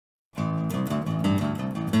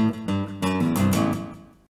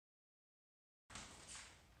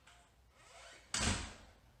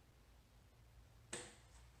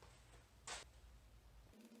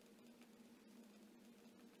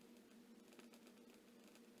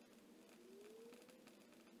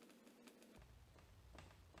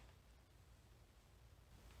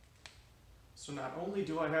So not only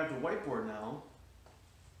do I have the whiteboard now,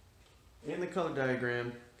 and the color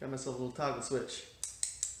diagram, got myself a little toggle switch.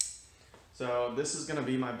 So this is gonna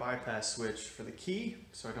be my bypass switch for the key,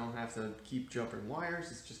 so I don't have to keep jumping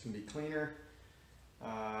wires. It's just gonna be cleaner,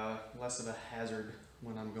 less of a hazard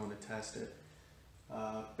when I'm going to test it.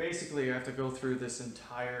 Basically, I have to go through this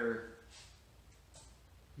entire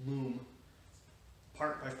loom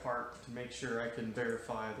part by part to make sure I can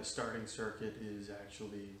verify the starting circuit is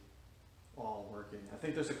actually all working. I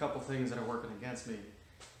think there's a couple things that are working against me.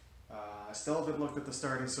 I still haven't looked at the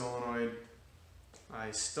starting solenoid.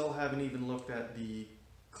 I still haven't even looked at the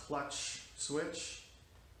clutch switch,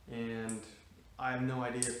 and I have no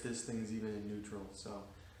idea if this thing's even in neutral. So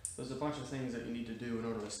there's a bunch of things that you need to do in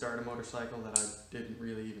order to start a motorcycle that I didn't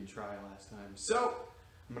really even try last time. So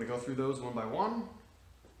I'm going to go through those one by one,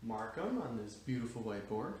 mark them on this beautiful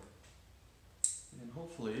whiteboard, and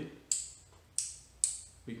hopefully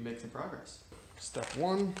we can make some progress. Step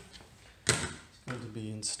one is going to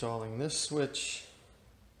be installing this switch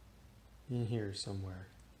in here somewhere.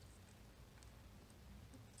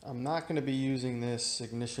 I'm not going to be using this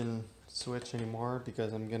ignition switch anymore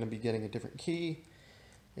because I'm going to be getting a different key,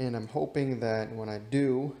 and I'm hoping that when I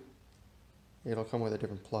do, it'll come with a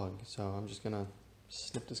different plug. So I'm just going to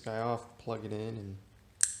snip this guy off, plug it in, and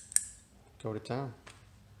go to town.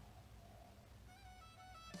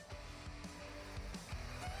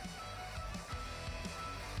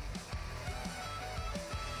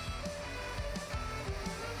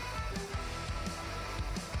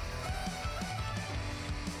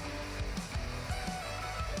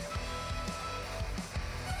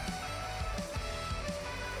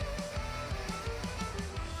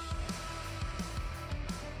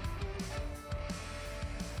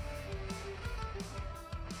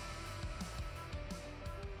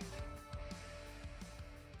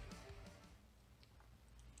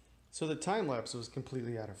 So the time lapse was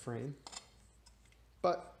completely out of frame,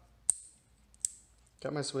 but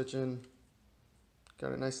got my switch in,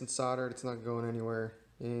 got it nice and soldered, it's not going anywhere,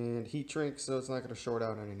 and heat shrink, so it's not going to short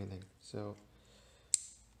out on anything. So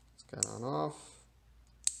it's got on off,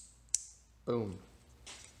 boom.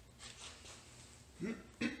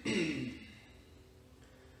 The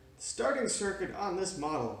starting circuit on this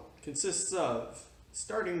model consists of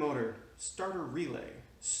starting motor, starter relay,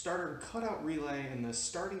 starter cutout relay, and the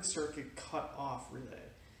starting circuit cut-off relay.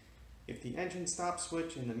 If the engine stop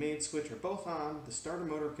switch and the main switch are both on, the starter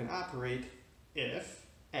motor can operate if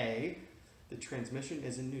A, the transmission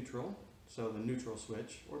is in neutral, so the neutral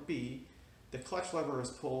switch, or B, the clutch lever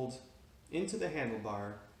is pulled into the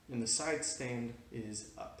handlebar and the side stand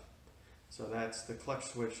is up. So that's the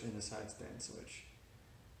clutch switch and the side stand switch.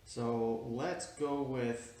 So let's go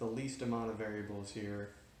with the least amount of variables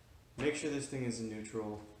here. Make sure this thing is in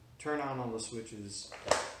neutral, turn on all the switches,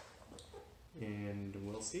 and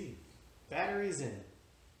we'll see. Battery's in.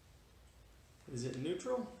 Is it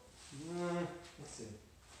neutral? Let's see.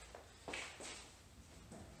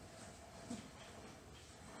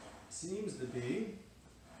 Seems to be,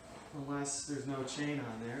 unless there's no chain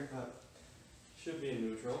on there, but should be in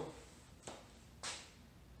neutral.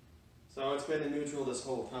 So it's been in neutral this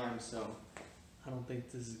whole time, so I don't think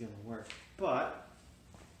this is going to work. But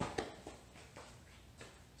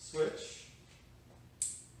switch.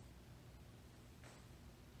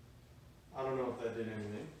 I don't know if that did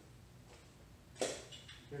anything.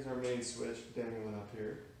 Here's our main switch dangling up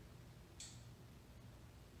here.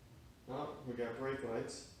 Oh, we got brake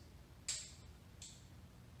lights.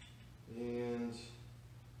 And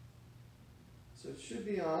so it should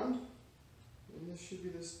be on. And this should be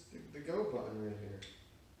the go button right here.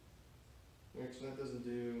 Actually, that doesn't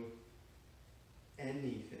do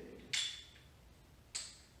anything.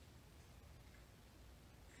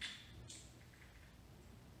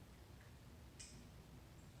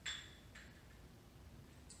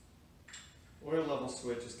 Oil level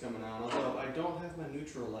switch is coming on, although I don't have my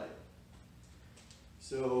neutral light.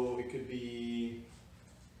 So it could be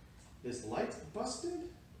this light's busted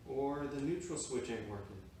or the neutral switch ain't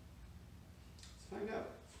working. Let's find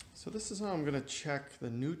out. So this is how I'm going to check the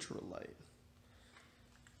neutral light.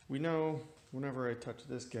 We know whenever I touch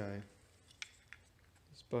this guy,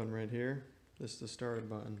 this button right here, this is the starter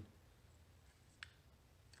button,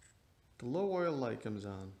 the low oil light comes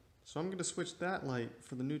on. So I'm going to switch that light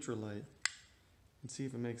for the neutral light and see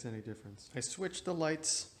if it makes any difference. I switched the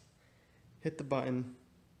lights, hit the button,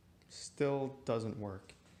 still doesn't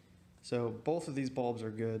work. So both of these bulbs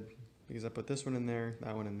are good because I put this one in there,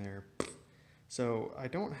 that one in there. So I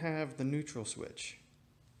don't have the neutral switch.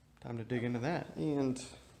 Time to dig into that. And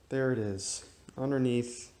there it is,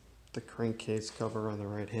 underneath the crankcase cover on the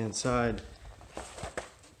right hand side.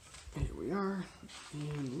 Here we we are,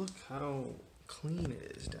 and look how clean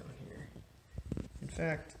it is down here. In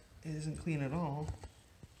fact, it isn't clean at all,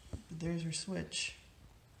 but there's your switch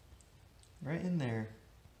right in there.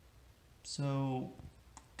 So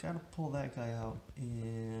gotta pull that guy out,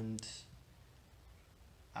 and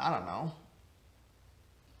I don't know,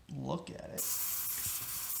 look at it.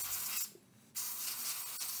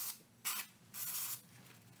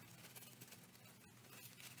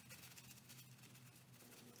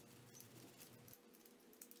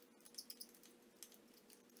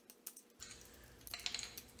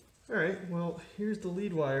 Alright, well, here's the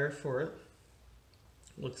lead wire for it.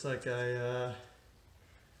 Looks like I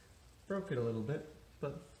broke it a little bit,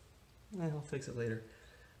 but I'll fix it later.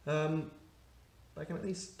 I can at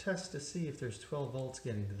least test to see if there's 12 volts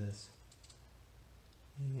getting to this.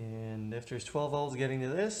 And if there's 12 volts getting to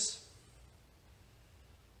this,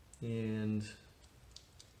 and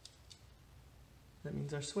that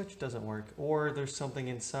means our switch doesn't work, or there's something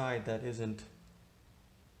inside that isn't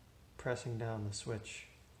pressing down the switch.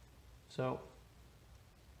 So,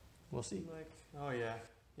 we'll see. Oh yeah,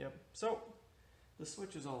 yep. So, the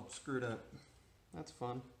switch is all screwed up. That's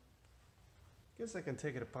fun. Guess I can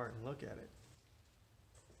take it apart and look at it.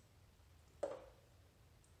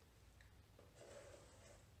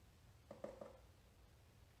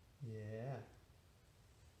 Yeah.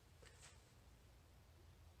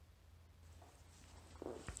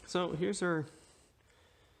 So, here's our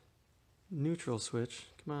neutral switch.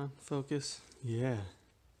 Come on, focus. Yeah.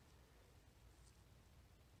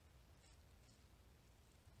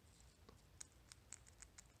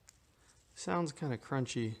 Sounds kind of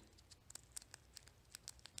crunchy.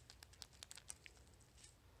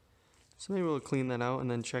 So maybe we'll clean that out and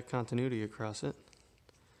then check continuity across it.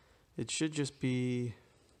 It should just be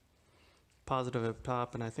positive up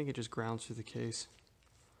top, and I think it just grounds through the case.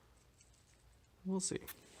 We'll see.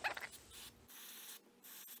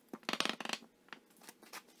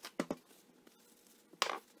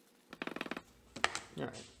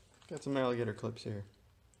 Alright, got some alligator clips here.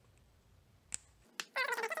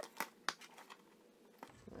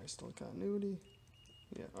 Still continuity.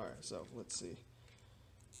 Yeah, alright, so let's see.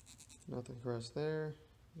 Nothing across there,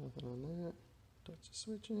 nothing on that. Touch the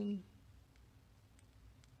switching.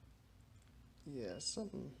 Yeah,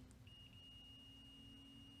 something.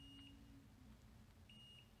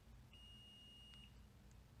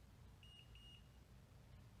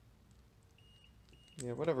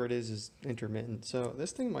 Yeah, whatever it is intermittent. So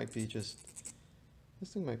this thing might be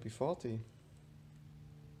faulty.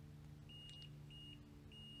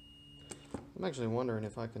 I'm actually wondering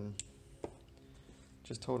if I can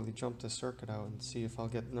just totally jump this circuit out and see if I'll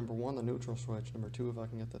get, number one, the neutral switch, number two, if I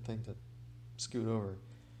can get the thing to scoot over.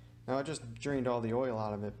 Now I just drained all the oil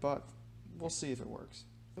out of it, but we'll see if it works.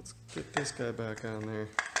 Let's get this guy back on there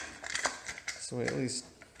so we at least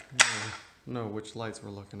know which lights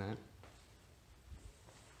we're looking at.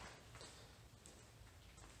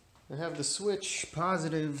 I have the switch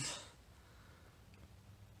positive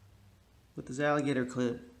with this alligator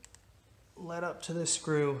clip led up to this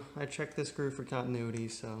screw. I checked this screw for continuity,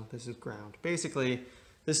 so this is ground. Basically,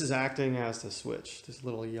 this is acting as the switch, this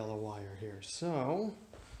little yellow wire here. So,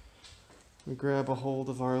 we grab a hold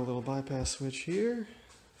of our little bypass switch here,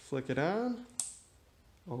 flick it on.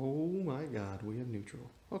 Oh my god, we have neutral.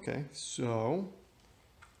 Okay, so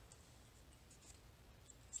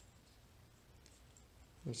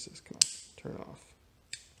what's this? Come on, turn off.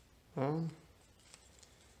 On.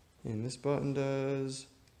 And this button does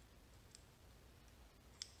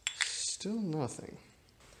still nothing.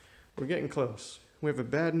 We're getting close. We have a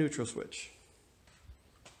bad neutral switch.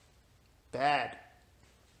 Bad.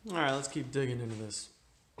 Alright, let's keep digging into this.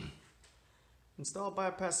 Install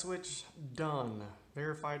bypass switch, done.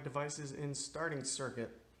 Verified devices in starting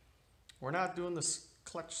circuit. We're not doing the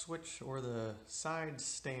clutch switch or the side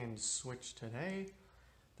stand switch today.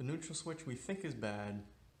 The neutral switch we think is bad,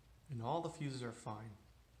 and all the fuses are fine.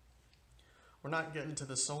 We're not getting to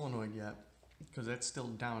the solenoid yet, because that's still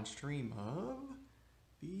downstream of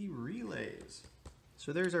the relays.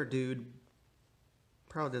 So there's our dude.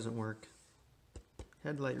 Probably doesn't work.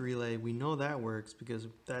 Headlight relay, we know that works because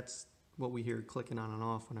that's what we hear clicking on and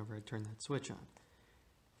off whenever I turn that switch on.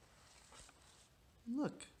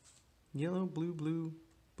 Look, yellow, blue, blue,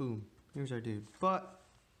 boom. Here's our dude. But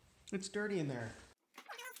it's dirty in there.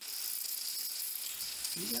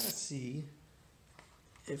 We gotta see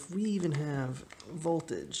if we even have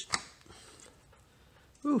voltage.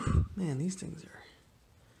 Ooh, man, these things are...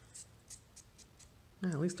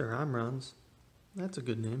 Man, at least they're Omrons. That's a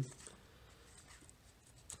good name.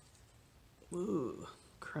 Ooh,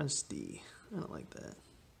 crusty. I don't like that.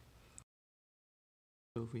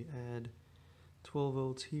 So if we add 12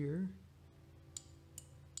 volts here,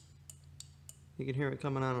 you can hear it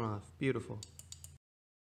coming on and off. Beautiful.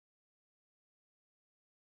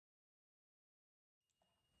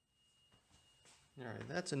 Alright,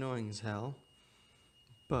 that's annoying as hell,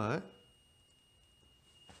 but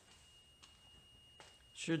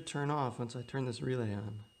should turn off once I turn this relay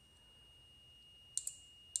on.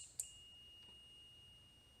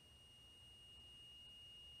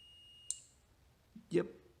 Yep.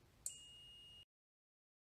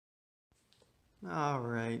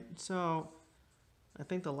 Alright, so I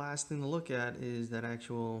think the last thing to look at is that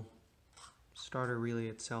actual starter relay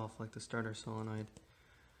itself, like the starter solenoid.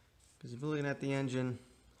 Because if you're looking at the engine,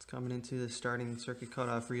 it's coming into the starting circuit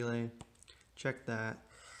cutoff relay. Check that.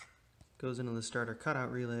 Goes into the starter cutout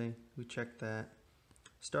relay. We check that.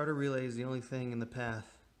 Starter relay is the only thing in the path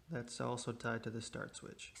that's also tied to the start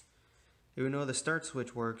switch. We know the start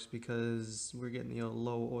switch works because we're getting the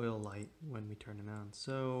low oil light when we turn it on.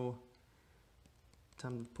 So,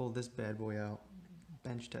 time to pull this bad boy out,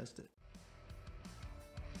 bench test it.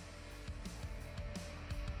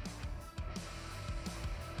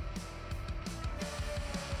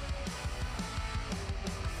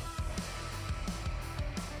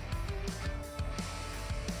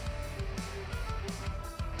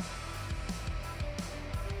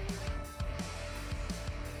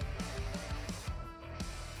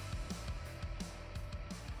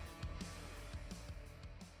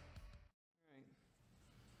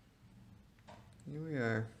 Here we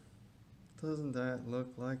are. Doesn't that look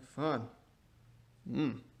like fun?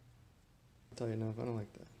 I'll tell you no, if I don't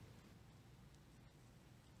like that.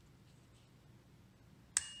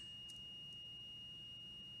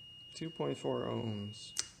 .4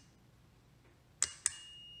 ohms.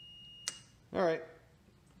 Alright.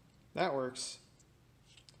 That works.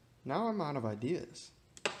 Now I'm out of ideas.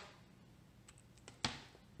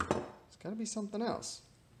 It's gotta be something else.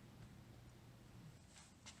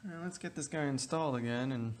 Alright, let's get this guy installed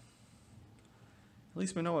again, and at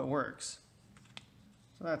least we know it works.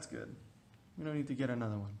 So that's good. We don't need to get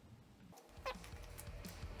another one.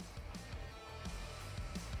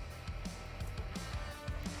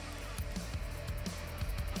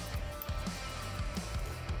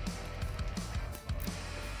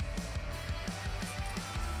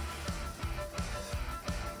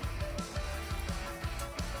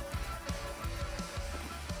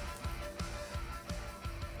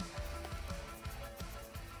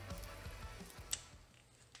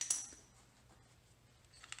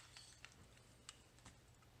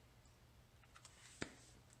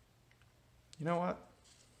 You know what?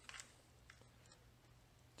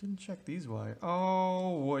 Didn't check these wires.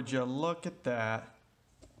 Oh, would you look at that?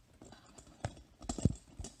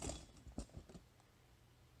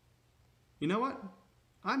 You know what?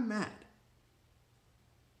 I'm mad.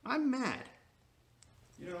 I'm mad.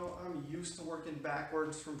 You know, I'm used to working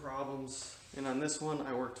backwards from problems, and on this one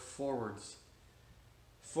I worked forwards.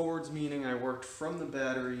 Forwards meaning I worked from the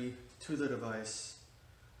battery to the device,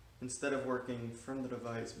 instead of working from the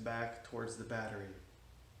device back towards the battery.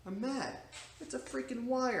 I'm mad. It's a freaking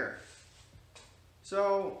wire.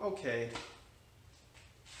 So, okay.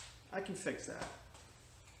 I can fix that.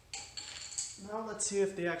 Now let's see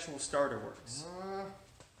if the actual starter works.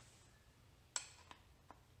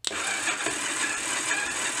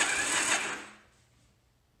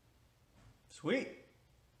 Sweet.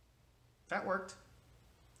 That worked.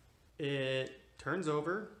 It turns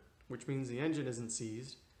over, which means the engine isn't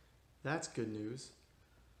seized. That's good news.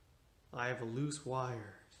 I have a loose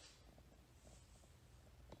wire.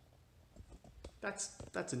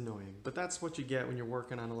 That's annoying, but that's what you get when you're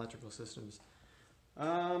working on electrical systems.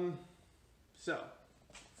 So,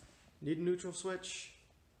 need a neutral switch,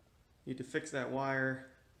 need to fix that wire,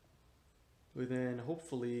 then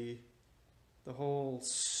hopefully the whole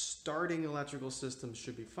starting electrical system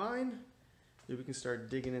should be fine. Then we can start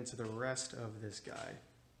digging into the rest of this guy.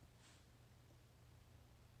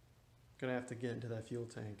 Gonna have to get into that fuel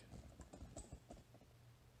tank.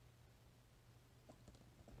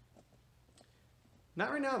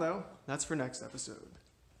 Not right now though, that's for next episode.